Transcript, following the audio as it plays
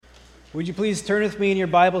Would you please turn with me in your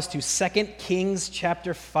Bibles to 2 Kings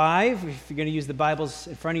chapter 5. If you're going to use the Bibles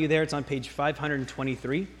in front of you there, it's on page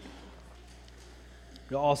 523.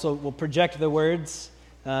 We'll project the words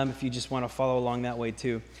if you just want to follow along that way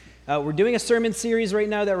too. We're doing a sermon series right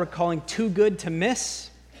now that we're calling Too Good to Miss,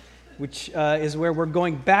 which is where we're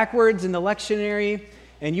going backwards in the lectionary,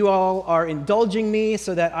 and you all are indulging me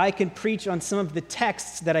so that I can preach on some of the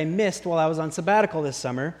texts that I missed while I was on sabbatical this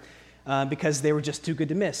summer. Because they were just too good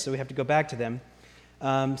to miss, so we have to go back to them.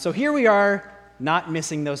 So here we are, not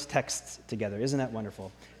missing those texts together. Isn't that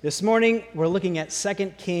wonderful? This morning, we're looking at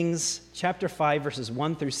 2 Kings chapter 5, verses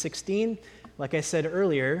 1 through 16. Like I said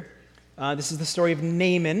earlier, this is the story of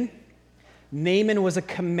Naaman. Naaman was a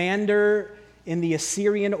commander in the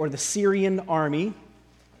Assyrian or the Syrian army,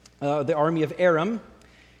 the army of Aram.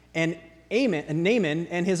 And Naaman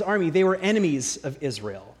and his army, they were enemies of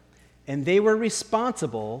Israel. And they were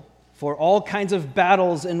responsible for all kinds of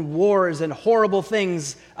battles and wars and horrible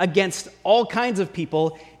things against all kinds of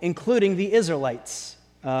people, including the Israelites,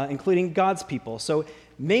 including God's people. So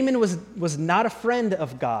Naaman was not a friend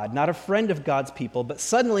of God, not a friend of God's people, but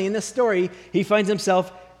suddenly in this story, he finds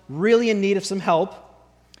himself really in need of some help,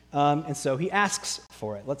 and so he asks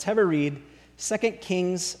for it. Let's have a read 2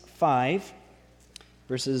 Kings 5,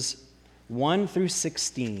 verses 1 through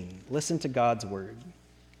 16. Listen to God's word.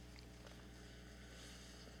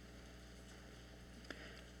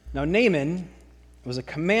 Now Naaman was a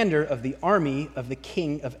commander of the army of the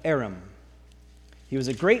king of Aram. He was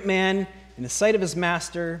a great man in the sight of his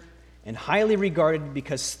master and highly regarded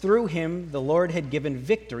because through him the Lord had given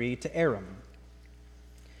victory to Aram.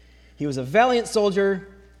 He was a valiant soldier,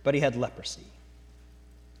 but he had leprosy.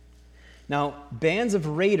 Now bands of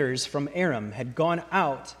raiders from Aram had gone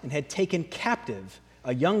out and had taken captive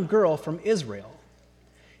a young girl from Israel,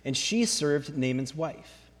 and she served Naaman's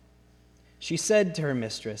wife. She said to her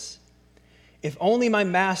mistress, "If only my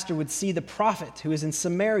master would see the prophet who is in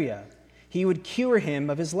Samaria, he would cure him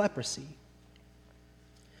of his leprosy."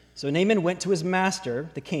 So Naaman went to his master,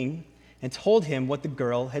 the king, and told him what the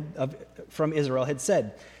girl from Israel had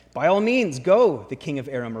said. "By all means, go," the king of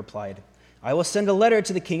Aram replied. "I will send a letter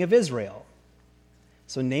to the king of Israel."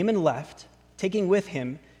 So Naaman left, taking with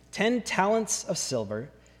him 10 talents of silver,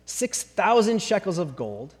 6,000 shekels of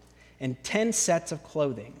gold, and 10 sets of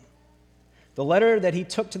clothing. The letter that he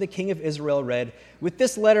took to the king of Israel read, "With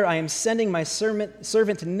this letter I am sending my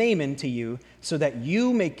servant Naaman to you, so that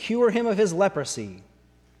you may cure him of his leprosy."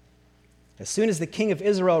 As soon as the king of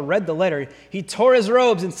Israel read the letter, he tore his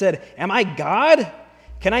robes and said, "Am I God?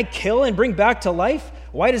 Can I kill and bring back to life?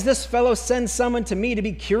 Why does this fellow send someone to me to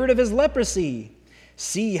be cured of his leprosy?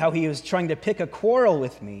 See how he is trying to pick a quarrel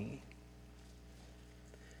with me."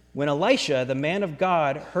 When Elisha, the man of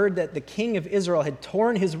God, heard that the king of Israel had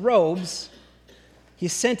torn his robes, he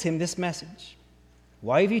sent him this message: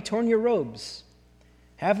 "Why have you torn your robes?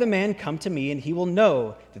 Have the man come to me, and he will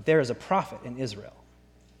know that there is a prophet in Israel."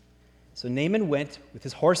 So Naaman went with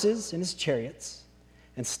his horses and his chariots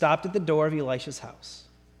and stopped at the door of Elisha's house.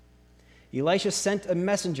 Elisha sent a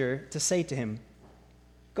messenger to say to him,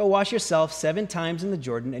 "Go wash yourself 7 times in the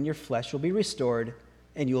Jordan, and your flesh will be restored,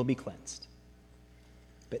 and you will be cleansed."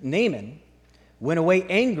 But Naaman went away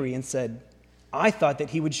angry and said, "I thought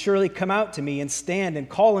that he would surely come out to me and stand and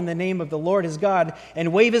call in the name of the Lord his God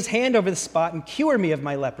and wave his hand over the spot and cure me of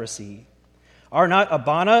my leprosy. Are not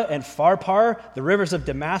Abana and Pharpar, the rivers of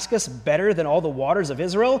Damascus, better than all the waters of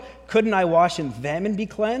Israel? Couldn't I wash in them and be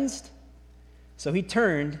cleansed?" So he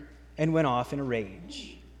turned and went off in a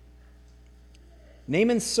rage.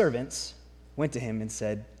 Naaman's servants went to him and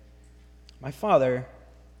said, "My father,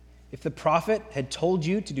 if the prophet had told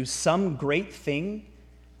you to do some great thing,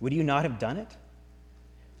 would you not have done it?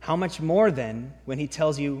 How much more then when he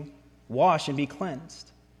tells you, 'Wash and be cleansed'?"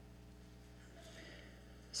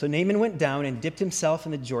 So Naaman went down and dipped himself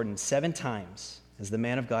in the Jordan 7 times, as the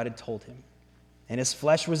man of God had told him. And his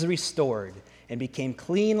flesh was restored and became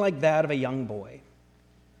clean like that of a young boy.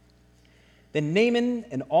 Then Naaman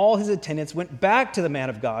and all his attendants went back to the man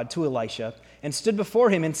of God, to Elisha, and stood before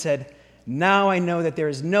him and said, "Now I know that there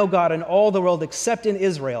is no God in all the world except in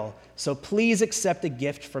Israel, so please accept a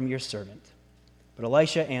gift from your servant." But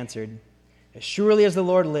Elisha answered, "As surely as the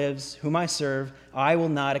Lord lives, whom I serve, I will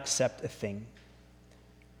not accept a thing."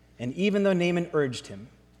 And even though Naaman urged him,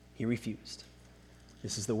 he refused.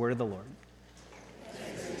 This is the word of the Lord.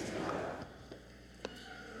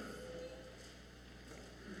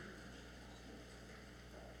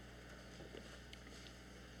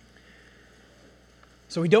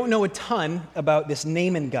 So we don't know a ton about this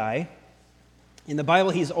Naaman guy. In the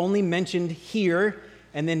Bible, he's only mentioned here,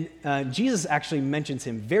 and then Jesus actually mentions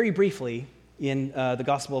him very briefly in the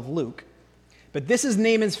Gospel of Luke. But this is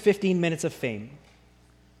Naaman's 15 minutes of fame.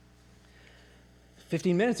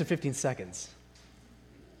 15 minutes or 15 seconds?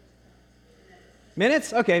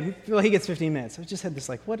 Minutes? Okay, well, he gets 15 minutes. I just had this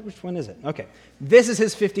which one is it? Okay, this is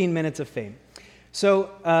his 15 minutes of fame. So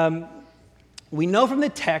we know from the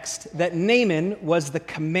text that Naaman was the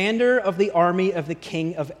commander of the army of the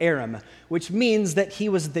king of Aram, which means that he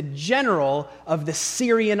was the general of the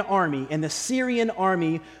Syrian army, and the Syrian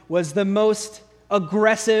army was the most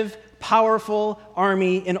aggressive, powerful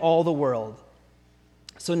army in all the world.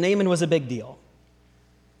 So Naaman was a big deal.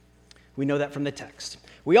 We know that from the text.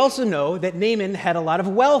 We also know that Naaman had a lot of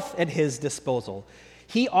wealth at his disposal.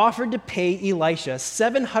 He offered to pay Elisha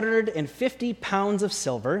 750 pounds of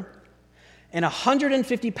silver and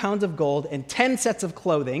 150 pounds of gold and 10 sets of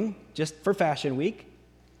clothing, just for Fashion Week,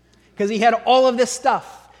 because he had all of this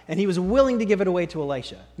stuff, and he was willing to give it away to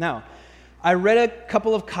Elisha. Now, I read a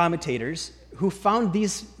couple of commentators who found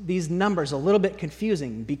these numbers a little bit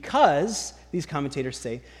confusing because, these commentators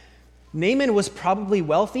say, Naaman was probably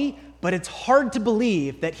wealthy, but it's hard to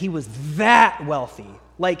believe that he was that wealthy.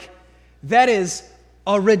 Like, that is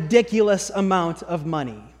a ridiculous amount of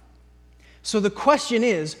money. So the question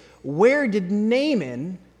is, where did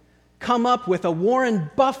Naaman come up with a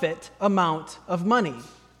Warren Buffett amount of money?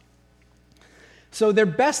 So the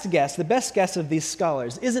best guess of these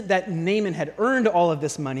scholars isn't that Naaman had earned all of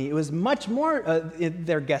this money. It was much more,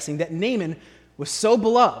 they're guessing, that Naaman was so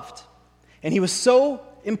beloved, and he was so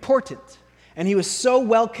important, and he was so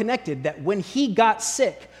well connected that when he got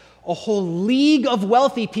sick, a whole league of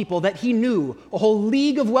wealthy people that he knew, a whole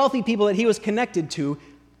league of wealthy people that he was connected to,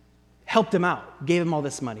 helped him out, gave him all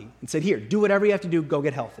this money, and said, here, do whatever you have to do, go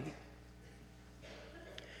get healthy.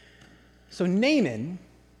 So Naaman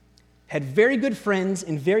had very good friends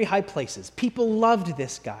in very high places. People loved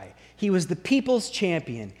this guy. He was the people's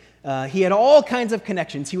champion. He had all kinds of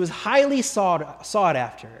connections. He was highly sought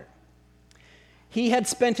after. He had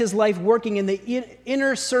spent his life working in the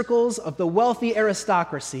inner circles of the wealthy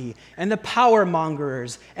aristocracy and the power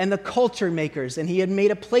mongers and the culture makers, and he had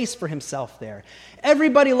made a place for himself there.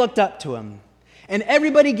 Everybody looked up to him, and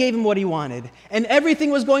everybody gave him what he wanted, and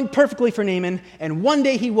everything was going perfectly for Naaman, and one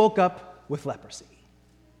day he woke up with leprosy,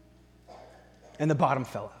 and the bottom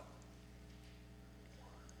fell out.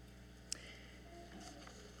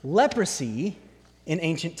 Leprosy in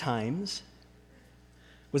ancient times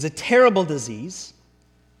was a terrible disease,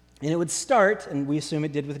 and it would start, and we assume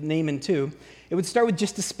it did with Naaman too, it would start with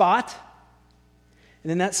just a spot, and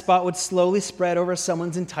then that spot would slowly spread over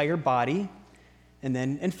someone's entire body, and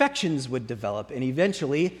then infections would develop, and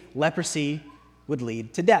eventually leprosy would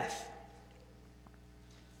lead to death.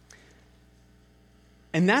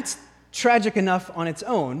 And that's tragic enough on its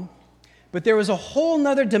own, but there was a whole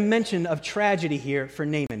nother dimension of tragedy here for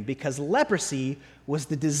Naaman, because leprosy was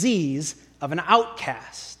the disease of an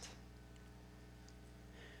outcast.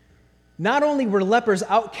 Not only were lepers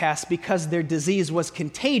outcasts because their disease was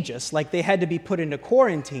contagious, like they had to be put into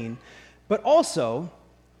quarantine, but also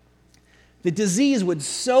the disease would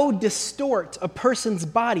so distort a person's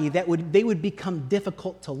body that they would become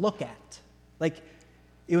difficult to look at. Like,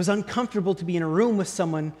 it was uncomfortable to be in a room with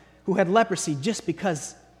someone who had leprosy just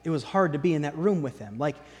because it was hard to be in that room with them.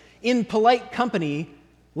 Like, in polite company,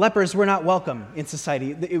 lepers were not welcome in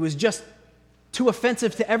society. It was just too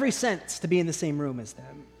offensive to every sense to be in the same room as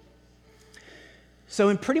them. So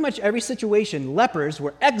in pretty much every situation, lepers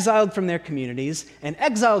were exiled from their communities and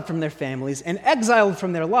exiled from their families and exiled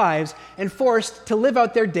from their lives and forced to live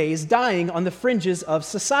out their days dying on the fringes of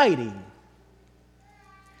society.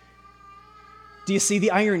 Do you see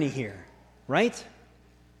the irony here, right?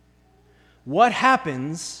 What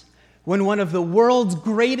happens when one of the world's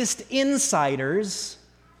greatest insiders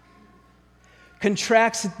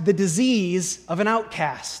contracts the disease of an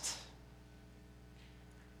outcast?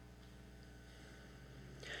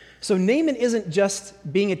 So Naaman isn't just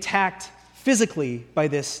being attacked physically by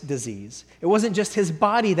this disease. It wasn't just his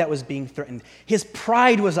body that was being threatened. His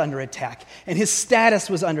pride was under attack, and his status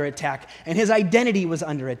was under attack, and his identity was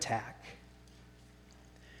under attack.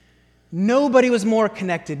 Nobody was more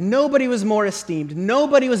connected. Nobody was more esteemed.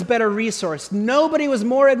 Nobody was better resourced. Nobody was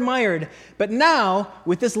more admired. But now,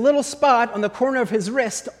 with this little spot on the corner of his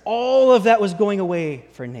wrist, all of that was going away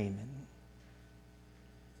for Naaman.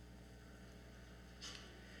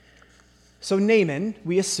 So Naaman,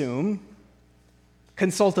 we assume,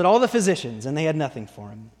 consulted all the physicians, and they had nothing for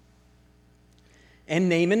him. And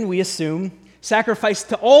Naaman, we assume, sacrificed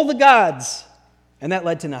to all the gods, and that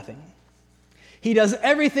led to nothing. He does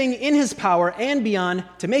everything in his power and beyond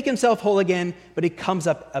to make himself whole again, but he comes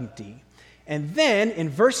up empty. And then, in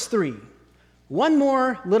verse 3, one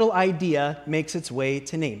more little idea makes its way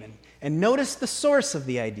to Naaman. And notice the source of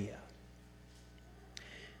the idea.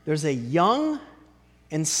 There's a young,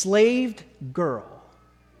 enslaved girl.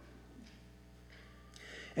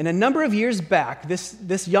 And a number of years back,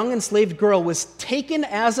 this young enslaved girl was taken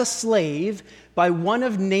as a slave by one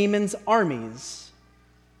of Naaman's armies.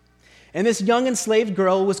 And this young enslaved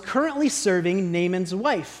girl was currently serving Naaman's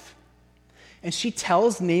wife. And she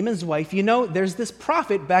tells Naaman's wife, you know, there's this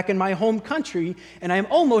prophet back in my home country, and I'm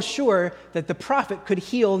almost sure that the prophet could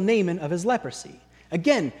heal Naaman of his leprosy.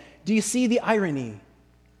 Again, do you see the irony?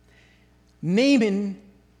 Naaman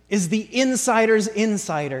is the insider's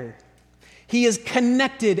insider. He is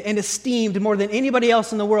connected and esteemed more than anybody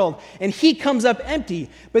else in the world, and he comes up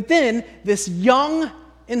empty. But then this young,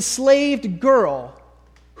 enslaved girl,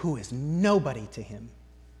 who is nobody to him,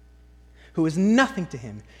 who is nothing to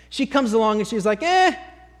him, she comes along and she's like, I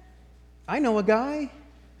know a guy.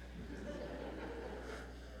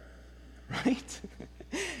 Right?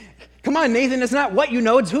 Come on, Nathan, it's not what you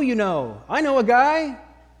know, it's who you know. I know a guy.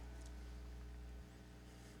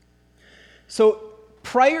 So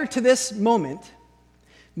prior to this moment,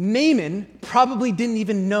 Naaman probably didn't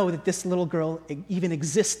even know that this little girl even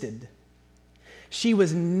existed. She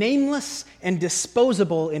was nameless and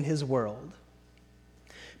disposable in his world.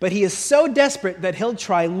 But he is so desperate that he'll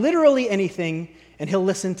try literally anything and he'll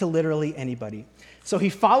listen to literally anybody. So he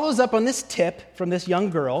follows up on this tip from this young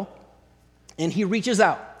girl and he reaches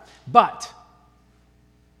out. But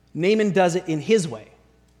Naaman does it in his way.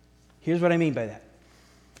 Here's what I mean by that.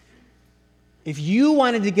 If you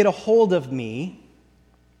wanted to get a hold of me,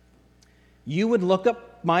 you would look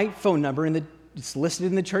up my phone number, it's listed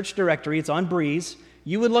in the church directory, it's on Breeze.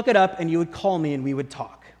 You would look it up and you would call me and we would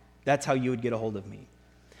talk. That's how you would get a hold of me.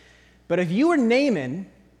 But if you were Naaman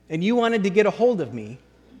and you wanted to get a hold of me,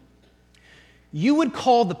 you would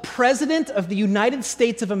call the President of the United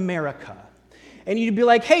States of America. And you'd be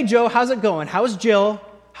like, hey, Joe, how's it going? How's Jill?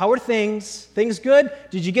 How are things? Things good?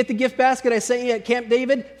 Did you get the gift basket I sent you at Camp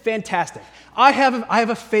David? Fantastic. I have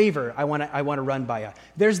a favor I want to run by you.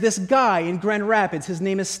 There's this guy in Grand Rapids. His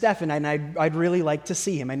name is Stefan, and I'd really like to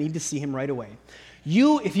see him. I need to see him right away.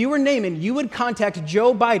 If you were Naaman, you would contact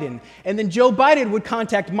Joe Biden, and then Joe Biden would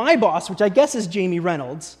contact my boss, which I guess is Jamie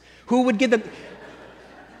Reynolds,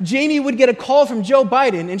 Jamie would get a call from Joe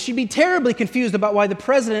Biden, and she'd be terribly confused about why the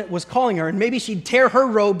president was calling her, and maybe she'd tear her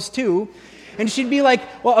robes too. And she'd be like,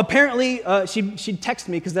 well, apparently, she'd text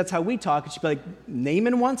me because that's how we talk. And she'd be like,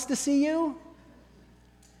 Naaman wants to see you?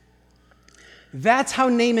 That's how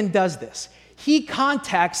Naaman does this. He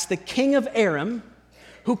contacts the king of Aram,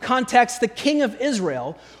 who contacts the king of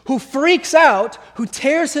Israel, who freaks out, who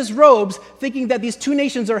tears his robes, thinking that these two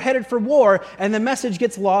nations are headed for war, and the message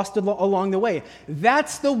gets lost along the way.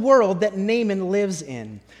 That's the world that Naaman lives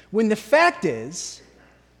in. When the fact is,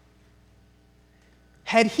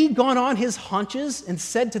 had he gone on his haunches and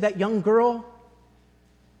said to that young girl,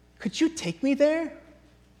 could you take me there?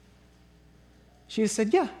 She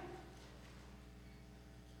said, yeah.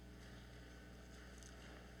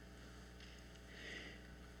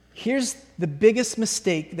 Here's the biggest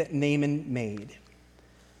mistake that Naaman made.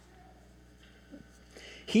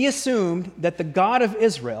 He assumed that the God of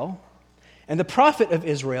Israel and the prophet of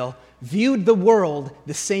Israel viewed the world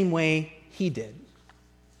the same way he did.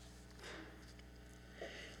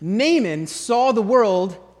 Naaman saw the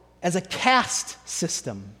world as a caste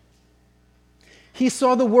system. He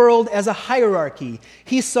saw the world as a hierarchy.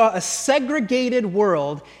 He saw a segregated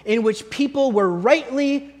world in which people were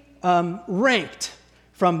rightly ranked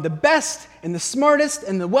from the best and the smartest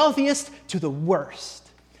and the wealthiest to the worst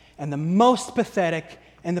and the most pathetic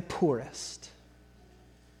and the poorest.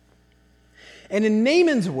 And in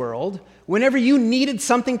Naaman's world, whenever you needed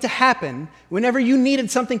something to happen, whenever you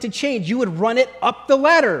needed something to change, you would run it up the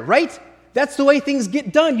ladder, right? That's the way things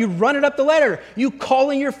get done. You run it up the ladder. You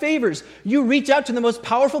call in your favors. You reach out to the most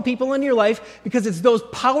powerful people in your life because it's those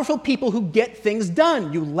powerful people who get things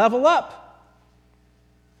done. You level up.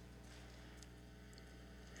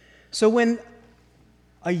 So when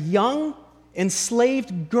a young,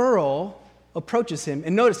 enslaved girl approaches him,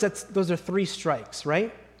 and notice those are 3 strikes,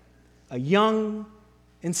 right? A young,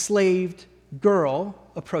 enslaved girl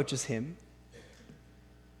approaches him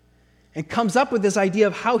and comes up with this idea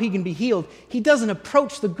of how he can be healed. He doesn't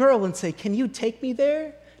approach the girl and say, can you take me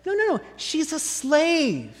there? No. She's a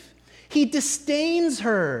slave. He disdains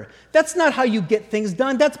her. That's not how you get things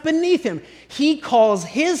done. That's beneath him. He calls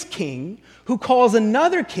his king, who calls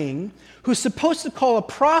another king, who's supposed to call a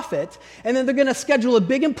prophet, and then they're going to schedule a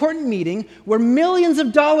big important meeting where millions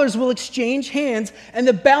of dollars will exchange hands and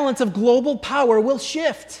the balance of global power will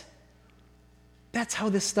shift. That's how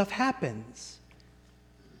this stuff happens.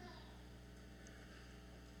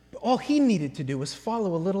 All he needed to do was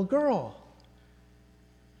follow a little girl.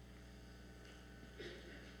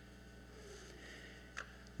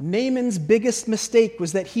 Naaman's biggest mistake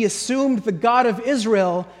was that he assumed the God of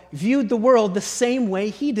Israel viewed the world the same way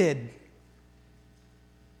he did.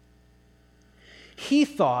 He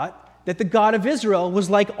thought that the God of Israel was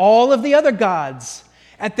like all of the other gods,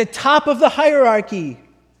 at the top of the hierarchy,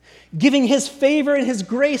 giving his favor and his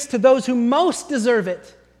grace to those who most deserve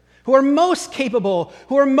it, who are most capable,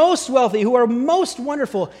 who are most wealthy, who are most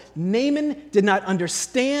wonderful. Naaman did not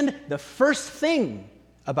understand the first thing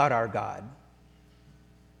about our God.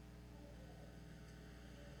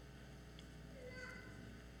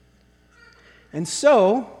 And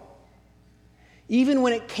so, even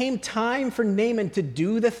when it came time for Naaman to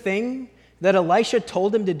do the thing that Elisha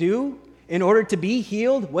told him to do in order to be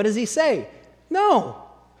healed, what does he say? No,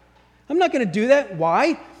 I'm not going to do that.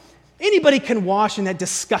 Why? Anybody can wash in that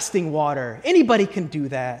disgusting water. Anybody can do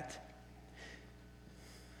that.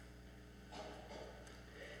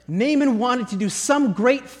 Naaman wanted to do some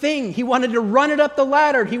great thing. He wanted to run it up the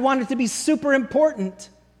ladder. He wanted to be super important.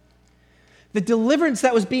 The deliverance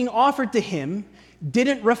that was being offered to him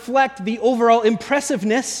didn't reflect the overall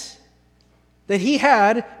impressiveness that he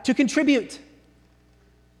had to contribute.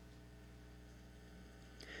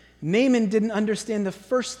 Naaman didn't understand the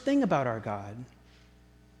first thing about our God.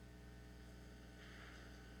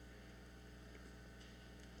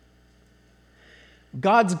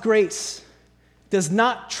 God's grace does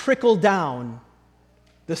not trickle down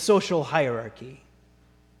the social hierarchy.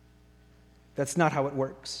 That's not how it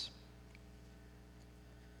works.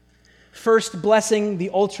 First blessing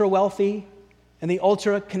the ultra-wealthy and the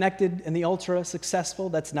ultra-connected and the ultra-successful.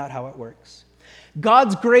 That's not how it works.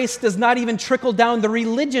 God's grace does not even trickle down the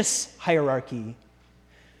religious hierarchy.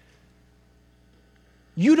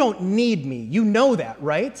 You don't need me. You know that,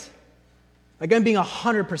 right? Like, I'm being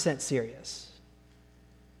 100% serious.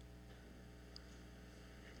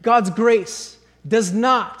 God's grace does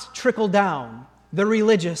not trickle down the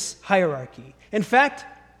religious hierarchy. In fact,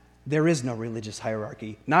 there is no religious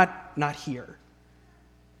hierarchy, not here.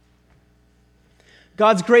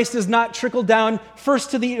 God's grace does not trickle down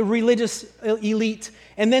first to the religious elite,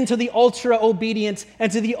 and then to the ultra-obedient,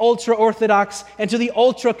 and to the ultra-orthodox, and to the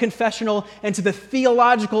ultra-confessional, and to the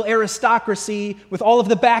theological aristocracy with all of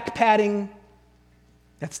the back-padding.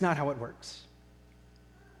 That's not how it works.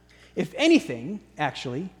 If anything,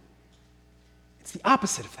 actually, it's the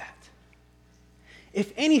opposite of that.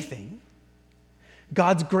 If anything,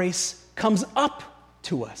 God's grace comes up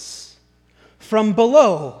to us from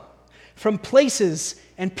below, from places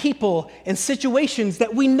and people and situations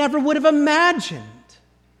that we never would have imagined.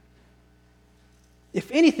 If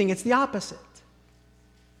anything, it's the opposite.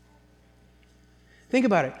 Think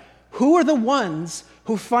about it. Who are the ones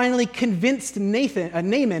who finally convinced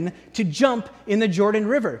Naaman to jump in the Jordan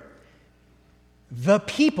River? The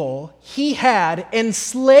people he had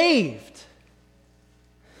enslaved.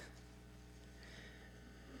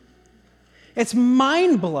 It's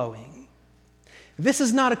mind-blowing. This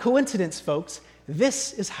is not a coincidence, folks.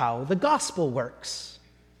 This is how the gospel works.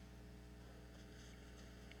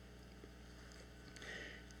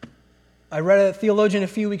 I read a theologian a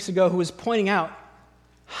few weeks ago who was pointing out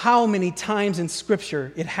how many times in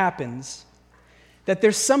Scripture it happens that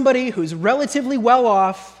there's somebody who's relatively well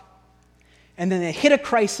off, and then they hit a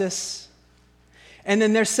crisis, and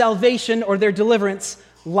then their salvation or their deliverance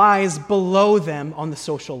lies below them on the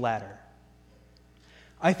social ladder.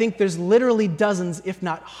 I think there's literally dozens, if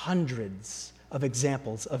not hundreds, of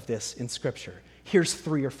examples of this in Scripture. Here's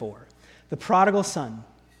 3 or 4. The prodigal son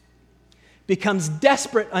becomes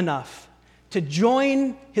desperate enough to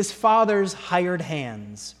join his father's hired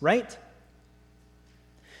hands, right?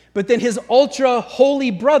 But then his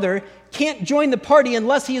ultra-holy brother can't join the party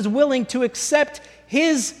unless he is willing to accept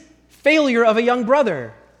his failure of a young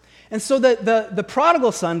brother. And so the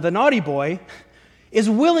prodigal son, the naughty boy, is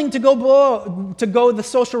willing to go the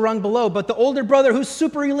social rung below, but the older brother, who's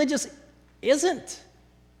super religious, isn't.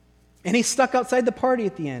 And he's stuck outside the party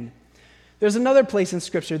at the end. There's another place in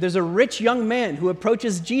Scripture. There's a rich young man who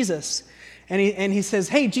approaches Jesus, and he says,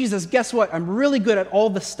 "Hey, Jesus, guess what? I'm really good at all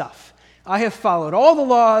the stuff. I have followed all the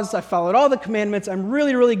laws. I followed all the commandments. I'm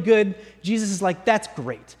really, really good." Jesus is like, "That's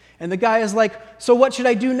great." And the guy is like, "So what should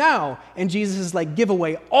I do now?" And Jesus is like, "Give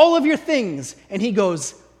away all of your things." And he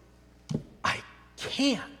goes, "I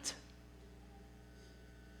can't."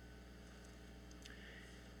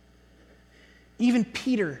 Even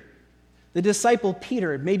Peter, the disciple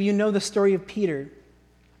Peter, maybe you know the story of Peter.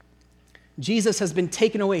 Jesus has been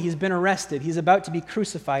taken away. He's been arrested. He's about to be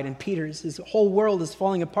crucified, and his whole world is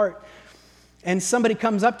falling apart. and somebody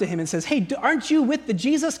comes up to him and says, hey, aren't you with the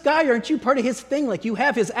Jesus guy? Aren't you part of his thing? Like, you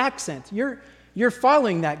have his accent. You're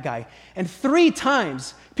following that guy. And 3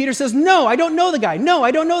 times, Peter says, no, I don't know the guy. No,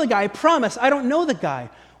 I don't know the guy. I promise, I don't know the guy.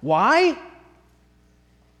 Why?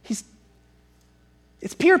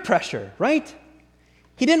 It's peer pressure, right?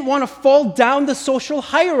 He didn't want to fall down the social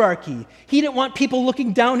hierarchy. He didn't want people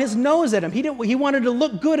looking down his nose at him. He wanted to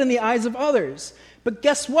look good in the eyes of others. But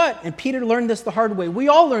guess what? And Peter learned this the hard way. We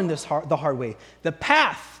all learned this the hard way. The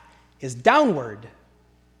path is downward,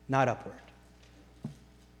 not upward.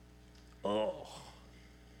 Oh.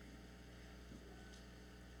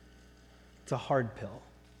 It's a hard pill.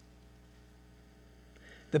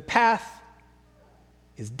 The path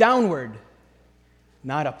is downward,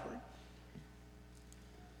 not upward.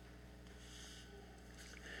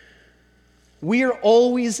 We are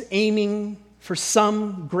always aiming for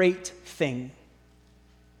some great thing.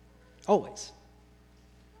 Always.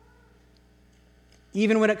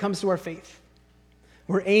 Even when it comes to our faith.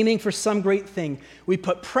 We're aiming for some great thing. We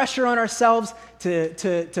put pressure on ourselves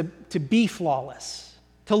to be flawless,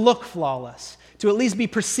 to look flawless, to at least be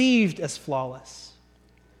perceived as flawless.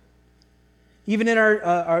 Even in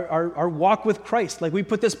our walk with Christ, like we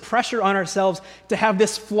put this pressure on ourselves to have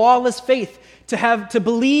this flawless faith, to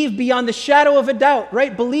believe beyond the shadow of a doubt,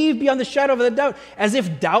 right? Believe beyond the shadow of a doubt, as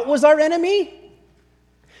if doubt was our enemy.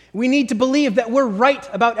 We need to believe that we're right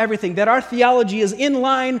about everything, that our theology is in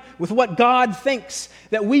line with what God thinks,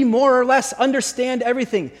 that we more or less understand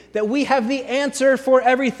everything, that we have the answer for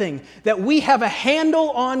everything, that we have a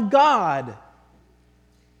handle on God.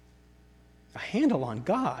 A handle on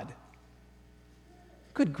God?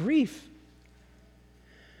 Good grief.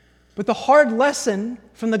 But the hard lesson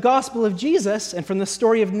from the gospel of Jesus and from the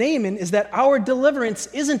story of Naaman is that our deliverance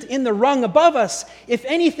isn't in the rung above us. If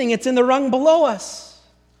anything, it's in the rung below us.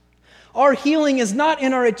 Our healing is not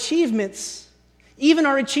in our achievements, even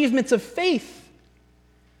our achievements of faith.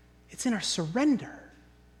 It's in our surrender.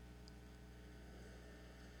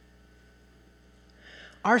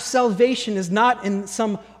 Our salvation is not in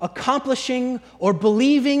some accomplishing or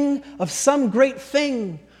believing of some great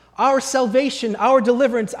thing. Our salvation, our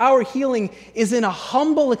deliverance, our healing is in a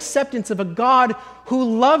humble acceptance of a God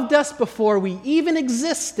who loved us before we even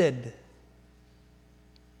existed.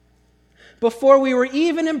 Before we were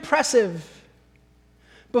even impressive,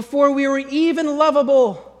 before we were even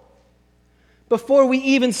lovable, before we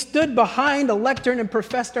even stood behind a lectern and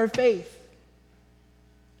professed our faith.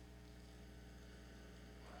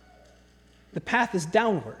 The path is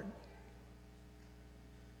downward.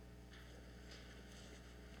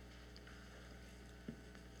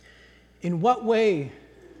 In what way,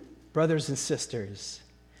 brothers and sisters,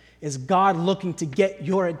 is God looking to get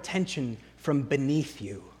your attention from beneath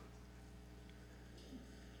you?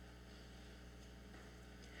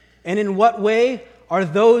 And in what way are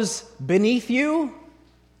those beneath you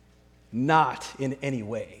not in any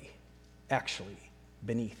way actually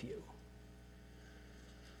beneath you?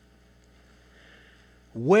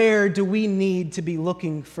 Where do we need to be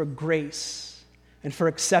looking for grace and for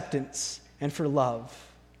acceptance and for love?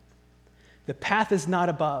 The path is not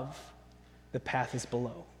above, the path is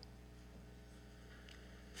below.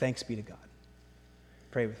 Thanks be to God.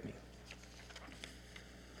 Pray with me.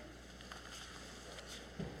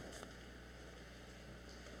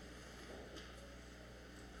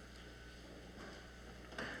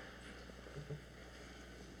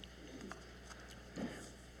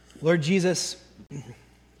 Lord Jesus,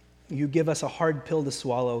 you give us a hard pill to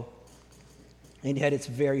swallow, and yet it's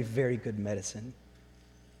very, very good medicine.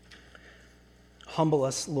 Humble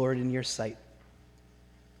us, Lord, in your sight.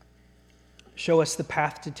 Show us the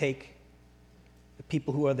path to take, the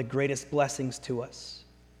people who are the greatest blessings to us.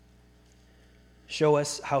 Show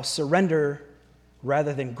us how surrender,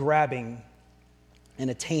 rather than grabbing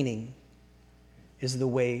and attaining, is the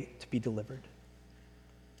way to be delivered.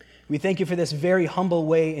 We thank you for this very humble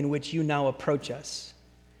way in which you now approach us.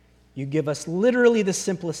 You give us literally the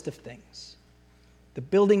simplest of things, the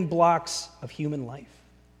building blocks of human life.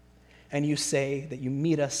 And you say that you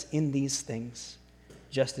meet us in these things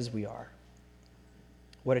just as we are.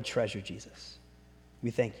 What a treasure, Jesus.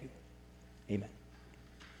 We thank you. Amen.